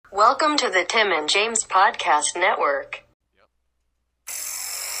Welcome to the Tim and James Podcast Network.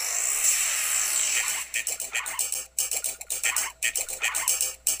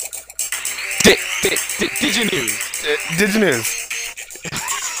 Diginews.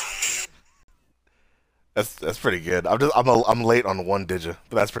 That's pretty good. I'm late on one Digi,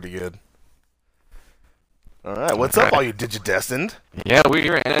 but that's pretty good. All right, what's up, all you Digidestined? Yeah, we're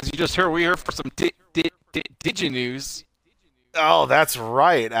here, and as you just heard, we're here for some Diginews. Oh, that's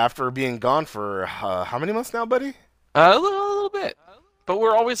right. After being gone for how many months now, buddy? A little bit, but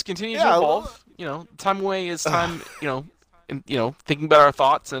we're always continuing to evolve. You know, time away is time. Thinking about our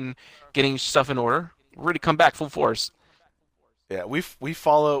thoughts and getting stuff in order. We're ready to come back full force. Yeah, we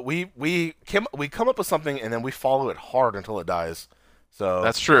come up with something and then we follow it hard until it dies. So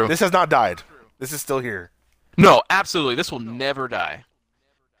that's true. This has not died. This is still here. No, absolutely. This will never die.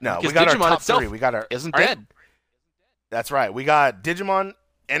 No, because we got Digimon our top itself three. We got our isn't dead. That's right. We got Digimon,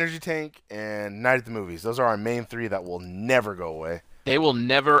 Energy Tank, and Night at the Movies. Those are our main three that will never go away. They will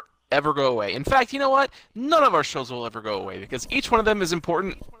never, ever go away. In fact, you know what? None of our shows will ever go away because each one of them is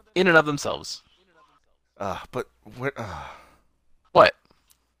important in and of themselves. But what?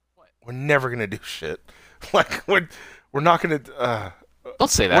 We're never gonna do shit. Like we're not gonna. Don't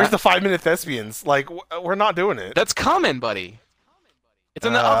say that. Where's the 5-minute thespians? Like we're not doing it. That's coming, buddy. It's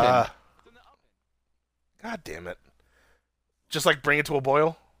in the oven. God damn it! Just like bring it to a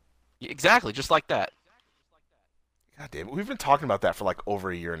boil. Exactly, just like that. God damn it! We've been talking about that for like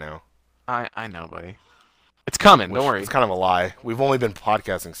over a year now. I know, buddy. It's coming. Don't worry. It's kind of a lie. We've only been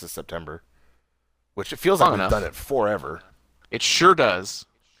podcasting since September, which it feels like we've done it forever. It sure does.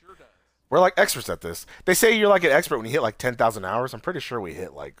 We're like experts at this. They say you're like an expert when you hit like 10,000 hours. I'm pretty sure we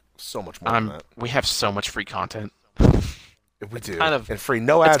hit like so much more than that. We have so much free content. We do. And free,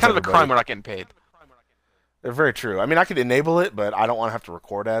 no ads. It's kind of a crime we're not getting paid. They're very true. I mean, I could enable it, but I don't want to have to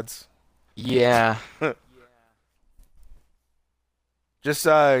record ads. Yeah. Just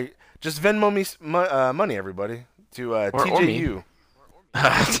Venmo me money, everybody, to TJU.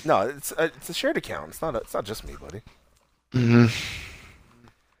 No, it's a shared account. It's not just me, buddy. Mm-hmm.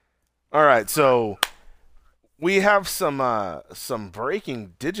 All right, so we have some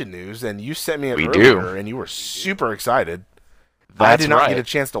breaking Digi news, and you sent me it earlier, and you were super excited. I did not get a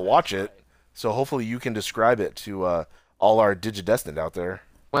chance to watch it, so hopefully you can describe it to all our Digidestined out there.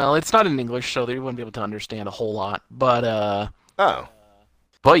 Well, it's not in English, so they wouldn't be able to understand a whole lot. But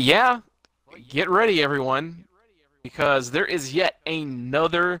But yeah, get ready, everyone, because there is yet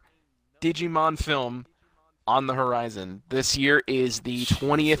another Digimon film on the horizon. This year is the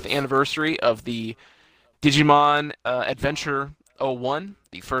 20th anniversary of the Digimon Adventure 01,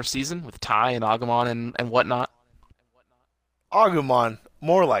 the first season with Tai and Agumon and whatnot. Agumon,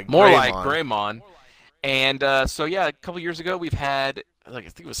 more like Greymon. And so yeah, a couple years ago we've had I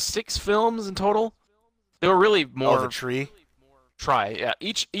think it was 6 films in total. They were really more the tree. Yeah.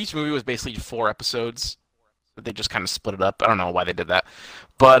 Each movie was basically 4 episodes. They just kind of split it up. I don't know why they did that,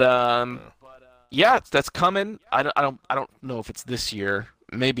 but yeah, that's coming. I don't know if it's this year.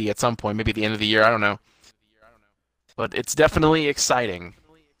 Maybe at some point. Maybe at the end of the year. I don't know. But it's definitely exciting.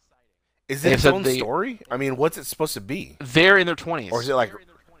 Is it its own story? I mean, what's it supposed to be? They're in their 20s. Or is it like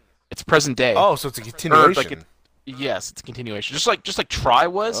it's present day? Oh, so it's a continuation. Yes, it's a continuation. Just like Try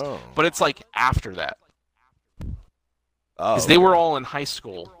was, but it's like after that. Because they were all in high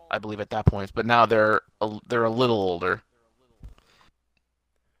school, I believe, at that point. But now they're a little older.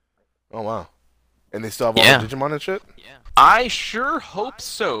 Oh wow. And they still have all the Digimon and shit? Yeah. I sure hope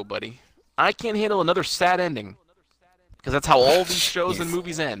so, buddy. I can't handle another sad ending. Because that's how all these shows and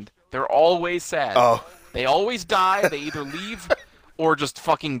movies end. They're always sad. Oh. They always die, they either leave or just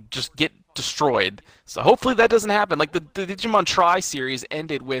get destroyed. So hopefully that doesn't happen. Like the Digimon Tri series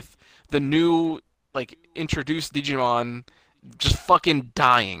ended with the new introduced Digimon just fucking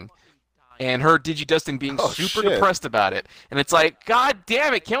dying. And her Digidestined being super depressed about it. And it's like, God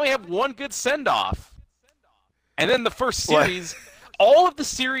damn it, can't we have one good send-off? And then the first series, all of the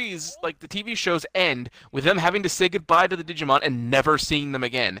series, like the TV shows, end with them having to say goodbye to the Digimon and never seeing them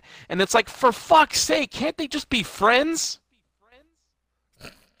again. And it's like, for fuck's sake, can't they just be friends?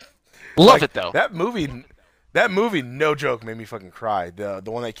 Love it, though. That movie, no joke, made me fucking cry. The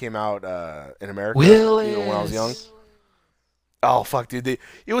one that came out in America when I was young. Oh, fuck, dude.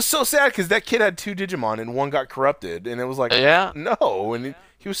 It was so sad because that kid had 2 Digimon and one got corrupted. And it was like, no. And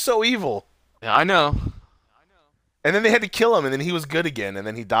he was so evil. Yeah, I know. And then they had to kill him, and then he was good again, and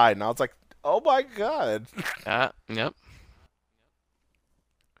then he died. And I was like, oh, my God. Yep.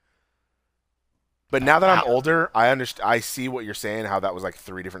 But now that I'm older, I see what you're saying, how that was like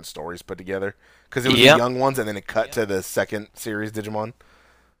 3 different stories put together. Because it was the young ones, and then it cut to the second series Digimon.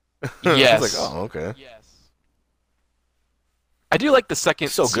 Yes. I was like, oh, okay. Yes. I do like the second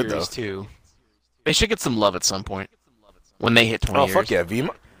So series good, though. too. They should get some love at some point when they hit 20 Oh, years. fuck yeah, V.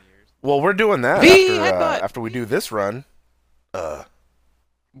 Well, we're doing that after we do this run.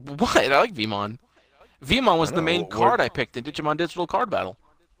 What? I like Vmon. Vmon was the main card I picked in Digimon Digital Card Battle.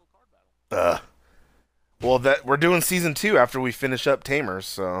 Well, we're doing season 2 after we finish up Tamers,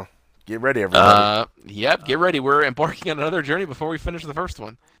 so get ready, everybody. Yep, get ready. We're embarking on another journey before we finish the first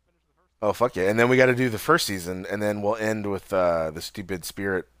one. Oh, fuck yeah. And then we got to do the first season, and then we'll end with the stupid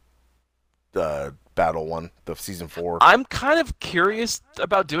spirit battle one, the season 4. I'm kind of curious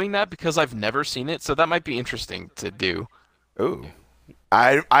about doing that because I've never seen it, so that might be interesting to do. Ooh.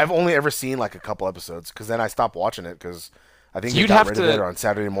 I've only ever seen like a couple episodes, because then I stopped watching it, because I think you got rid of it on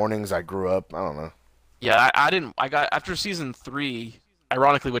Saturday mornings. I grew up. I don't know. Yeah, I didn't. I got after season 3,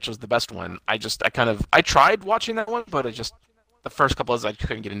 ironically, which was the best one. I tried watching that one, but the first couple of I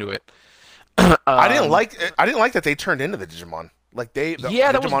couldn't get into it. I didn't like that they turned into the Digimon. Like the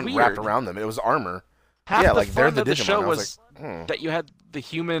Digimon wrapped around them. It was armor. Half the fun of the show was that you had the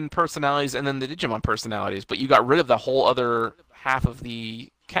human personalities and then the Digimon personalities, but you got rid of the whole other half of the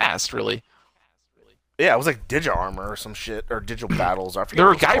cast, really. Yeah, it was like Digi-Armor or some shit, or Digital Battles. I forget. They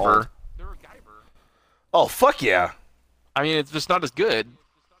were Guyver. Oh, fuck yeah. I mean, it's just not as good.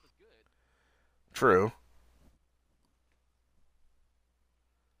 True.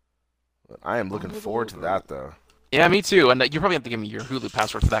 But I am looking forward to that, though. Yeah, me too. And you probably have to give me your Hulu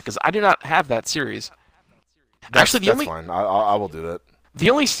password for that, because I do not have that series. That's fine. I will do that. The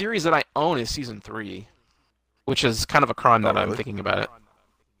only series that I own is season 3, which is kind of a crime that I'm thinking about it.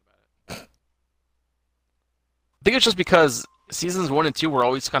 I think it's just because seasons 1 and 2 were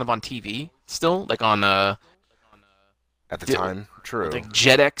always kind of on TV still, like on at the time. True. Like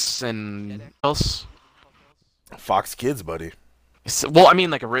Jetix and else. Fox Kids, buddy. So, well, I mean,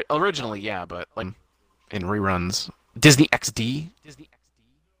 like originally, yeah, but like in reruns, Disney XD.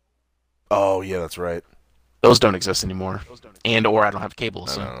 Oh yeah, that's right. Those don't exist anymore, or I don't have cable.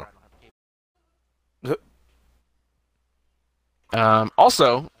 So.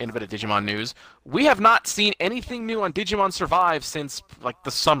 Also, in a bit of Digimon news, we have not seen anything new on Digimon Survive since like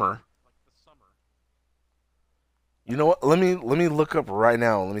the summer. You know what? Let me look up right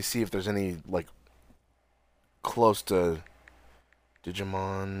now. Let me see if there's any like close to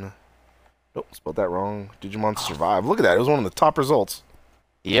Digimon. Nope, spelled that wrong. Digimon Survive. Look at that. It was one of the top results.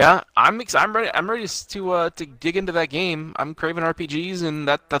 Yeah, I'm ready. I'm ready to dig into that game. I'm craving RPGs, and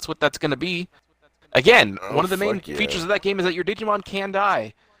that's what that's gonna be. Again, one of the main features of that game is that your Digimon can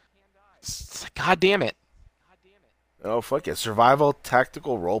die. God damn it. Oh, fuck yeah. Survival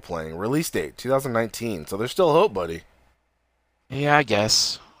Tactical Role-Playing. Release date, 2019. So there's still hope, buddy. Yeah, I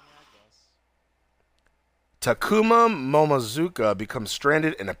guess. Takuma Momozuka becomes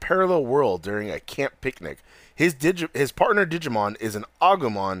stranded in a parallel world during a camp picnic. His partner Digimon is an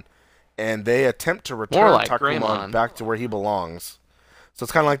Agumon, and they attempt to return Takuma back to where he belongs. So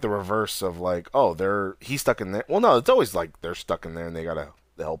it's kind of like the reverse of like, oh, he's stuck in there. Well, no, it's always like they're stuck in there and they gotta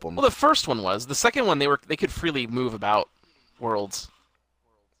help him. Well, the first one was. The second one, they could freely move about worlds.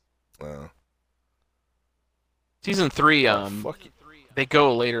 Season 3, they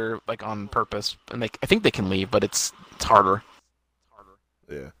go later, like on purpose, and I think they can leave, but it's harder.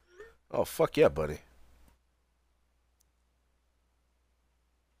 Yeah. Oh fuck yeah, buddy.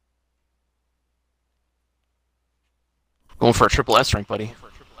 Going for a triple S rank, buddy.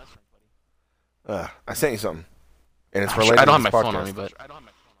 I sent you something, and it's related. I don't to have my phone on me, but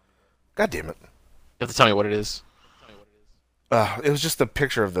God damn it! You have to tell me what it is. It was just a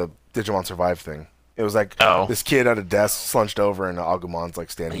picture of the Digimon Survive thing. It was like this kid at a desk slunched over, and Agumon's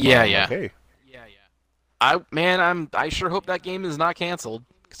like standing. Yeah, yeah. Like, hey. I sure hope that game is not canceled,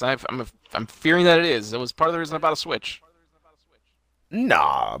 because I'm fearing that it is. It was part of the reason I bought a Switch.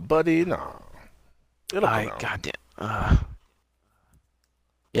 Nah, buddy, nah. It'll come out. Goddamn.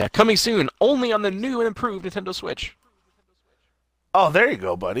 Yeah, coming soon, only on the new and improved Nintendo Switch. Oh, there you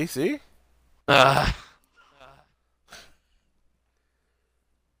go, buddy. See?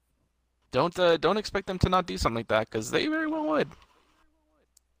 Don't expect them to not do something like that, because they very well would.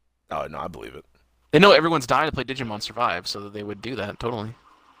 Oh no, I believe it. They know everyone's dying to play Digimon Survive, so that they would do that totally.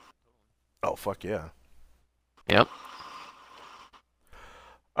 Oh fuck yeah. Yep.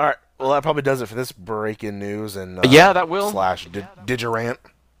 All right. Well, that probably does it for this breaking news and yeah, that will / Digirant.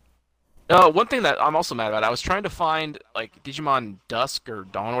 One thing that I'm also mad about, I was trying to find like Digimon Dusk or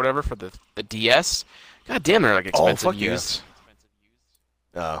Dawn or whatever for the DS. God damn, they're like expensive used.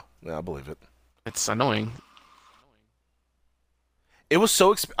 Oh, yeah, I believe it. It's annoying. It was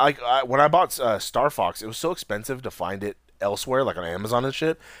so when I bought Star Fox, it was so expensive to find it elsewhere, like on Amazon and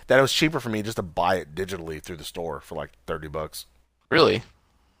shit, that it was cheaper for me just to buy it digitally through the store for like $30. Really?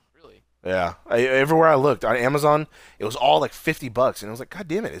 Yeah. Everywhere I looked on Amazon, it was all like $50, and I was like, God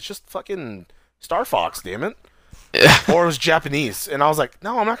damn it, it's just fucking Star Fox, damn it. Or it was Japanese, and I was like,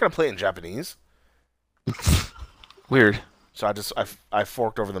 no, I'm not gonna play it in Japanese. Weird. So I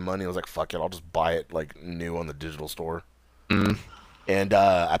forked over the money. I was like, fuck it, I'll just buy it like new on the digital store. And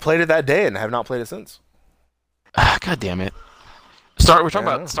I played it that day and have not played it since. God damn it. We're talking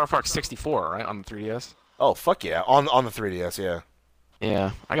about Star Fox 64, right, on the 3DS? Oh, fuck yeah, on the 3DS, yeah.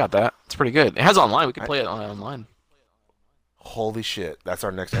 Yeah, I got that. It's pretty good. It has online. We can play it online. Holy shit, that's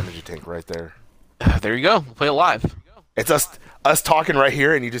our next energy tank right there. There you go. We'll play it live. It's us talking right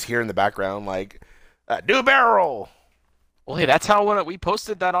here, and you just hear in the background like, do a barrel roll. Well, hey, that's how we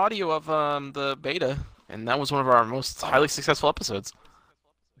posted that audio of the beta, and that was one of our most highly successful episodes.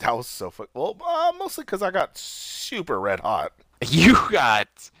 That was so fun. Well, mostly because I got super red hot. You got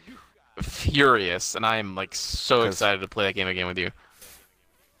furious, and I am like so excited to play that game again with you.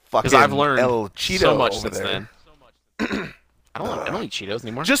 Because I've learned so much since then. I don't eat Cheetos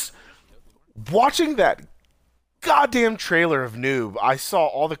anymore. Just watching that goddamn trailer of Noob, I saw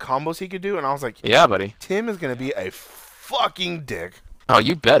all the combos he could do, and I was like, yeah, buddy. Tim is going to be a fucking dick. Oh,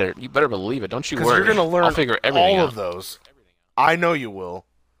 you better believe it. Don't you worry. You're going to learn I'll figure everything all out. of those. I know you will.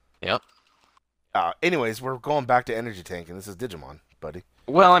 Yep. Anyways, we're going back to Energy Tank, and this is Digimon, buddy.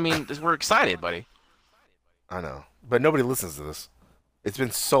 Well, I mean, we're excited, buddy. I know, but nobody listens to this. It's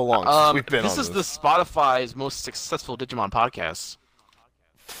been so long since we've been on this. This is the Spotify's most successful Digimon podcast.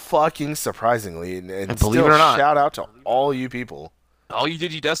 Fucking surprisingly, and believe it or not, shout out to all you people. All you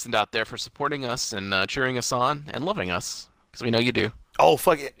Digidestined out there for supporting us and cheering us on and loving us, because we know you do. Oh,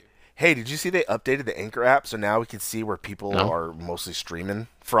 fuck it. Hey, did you see they updated the Anchor app, so now we can see where people are mostly streaming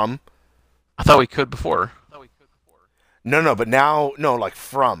from? I thought we could before. No, but now, like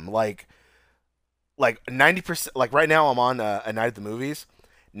from, like 90%, like right now I'm on A Night at the Movies.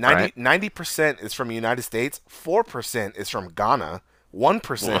 90% is from the United States, 4% is from Ghana,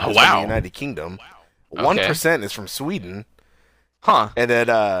 1% is from the United Kingdom, 1% is from Sweden, and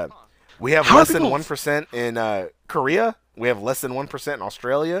then we have less than 1% in Korea, we have less than 1% in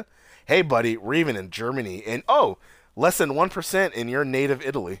Australia. Hey, buddy, we're even in Germany, and less than 1% in your native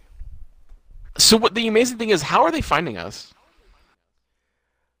Italy. So what the amazing thing is, how are they finding us?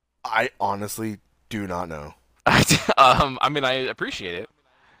 I honestly do not know. I mean, I appreciate it.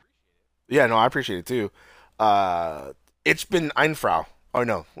 Yeah, no, I appreciate it too. It's been eine Frau. Oh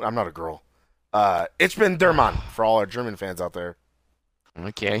no, I'm not a girl. It's been der Mann for all our German fans out there.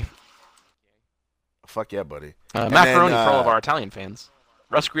 Okay. Fuck yeah, buddy. Macaroni for all of our Italian fans.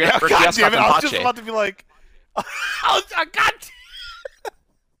 God damn it, I was just about to be like, God.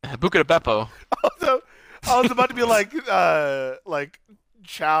 Buca de Beppo. I was about to be like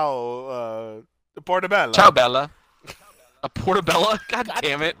ciao, Portabella. Ciao, Bella. A Portabella? God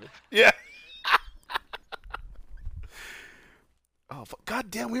damn it. Yeah. Oh, God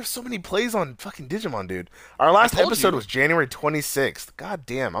damn, we have so many plays on fucking Digimon, dude. Our last episode was January 26th. God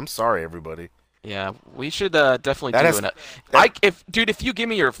damn, I'm sorry, everybody. Yeah, we should definitely do it. If you give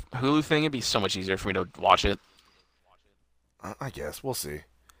me your Hulu thing, it'd be so much easier for me to watch it. I guess. We'll see.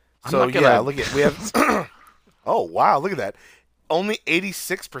 So, yeah, look at, we have, oh, wow, look at that. Only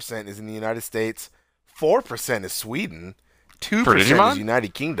 86% is in the United States, 4% is Sweden, 2% is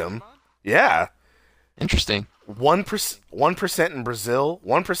United Kingdom. Yeah. Interesting. 1% in Brazil,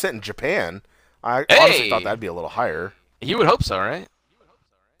 1% in Japan. I honestly thought that'd be a little higher. You would hope so, right?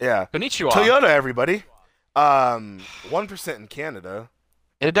 Yeah. Konnichiwa. Toyota, everybody. 1% in Canada.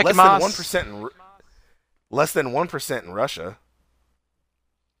 Less than 1% in Russia.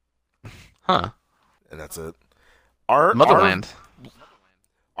 Huh. And that's it. Motherland.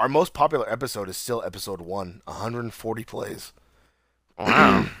 Our most popular episode is still episode 1, 140 plays.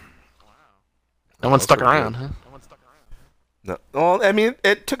 Wow. No one stuck around, huh? No. Well, I mean,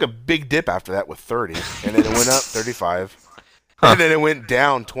 it took a big dip after that with 30, and then it went up 35, and then it went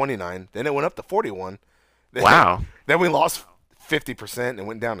down 29, then it went up to 41. Wow. Then we lost 50% and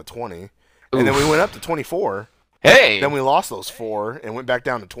went down to 20, and then we went up to 24. Hey. Then we lost those 4 and went back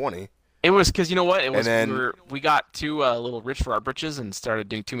down to 20. It was because, you know what? It was we got too a little rich for our britches and started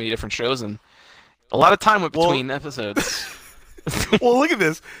doing too many different shows, and a lot of time went between episodes. Well, look at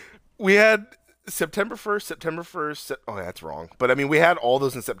this. We had September 1st. Oh, that's wrong. But, I mean, we had all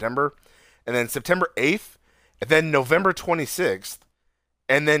those in September, and then September 8th, and then November 26th,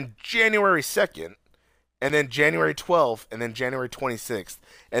 and then January 2nd, and then January 12th, and then January 26th,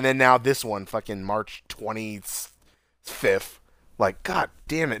 and then now this one, fucking March 25th. Like, God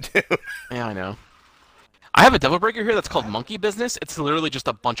damn it, dude. Yeah, I know. I have a Devil Breaker here that's called Monkey Business. It's literally just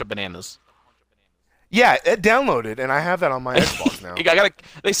a bunch of bananas. Yeah, it downloaded, and I have that on my Xbox now.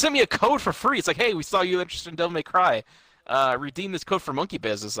 They sent me a code for free. It's like, hey, we saw you interested in Devil May Cry. Redeem this code for Monkey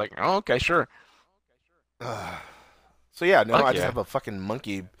Biz. It's like, oh, okay, sure. So yeah, no, I just have a fucking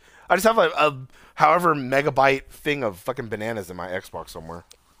monkey. I just have a however megabyte thing of fucking bananas in my Xbox somewhere.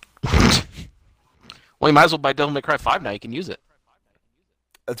 Well, you might as well buy Devil May Cry 5 now. You can use it.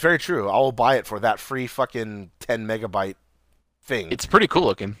 That's very true. I will buy it for that free fucking 10 megabyte thing. It's pretty cool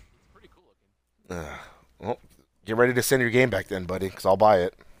looking. Well, get ready to send your game back then, buddy, because I'll buy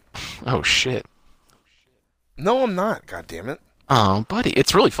it. Oh, shit. No, I'm not. God damn it. Oh, buddy.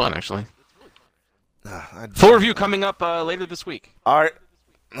 It's really fun, actually. Full review coming up later this week. All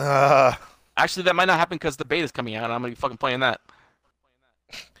right. Actually, that might not happen because the beta's coming out, and I'm going to be fucking playing that.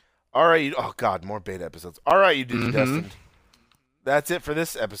 All right. Oh, God, more beta episodes. All right, you Digidestined. That's it for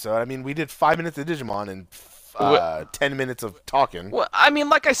this episode. I mean, we did 5 minutes of Digimon and 10 minutes of talking. Well, I mean,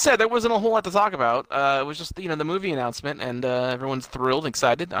 like I said, there wasn't a whole lot to talk about. It was just, the movie announcement, and everyone's thrilled,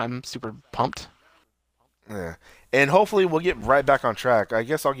 excited. I'm super pumped. Yeah. And hopefully we'll get right back on track. I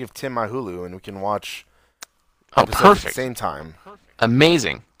guess I'll give Tim my Hulu, and we can watch episodes perfect. At the same time.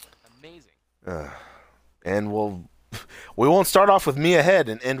 Amazing. And we won't start off with me ahead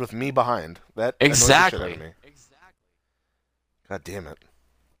and end with me behind. That exactly. Annoys the shit out of me. God damn it.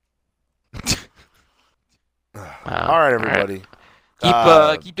 All right, everybody. All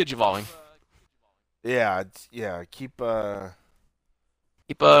right. Keep digivolving. Yeah. Keep.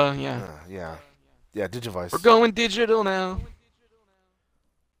 Yeah, Digivice. We're going digital now.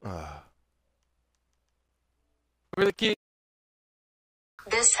 We're the kids.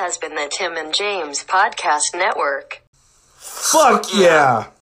 This has been the Tim and James Podcast Network. Fuck yeah!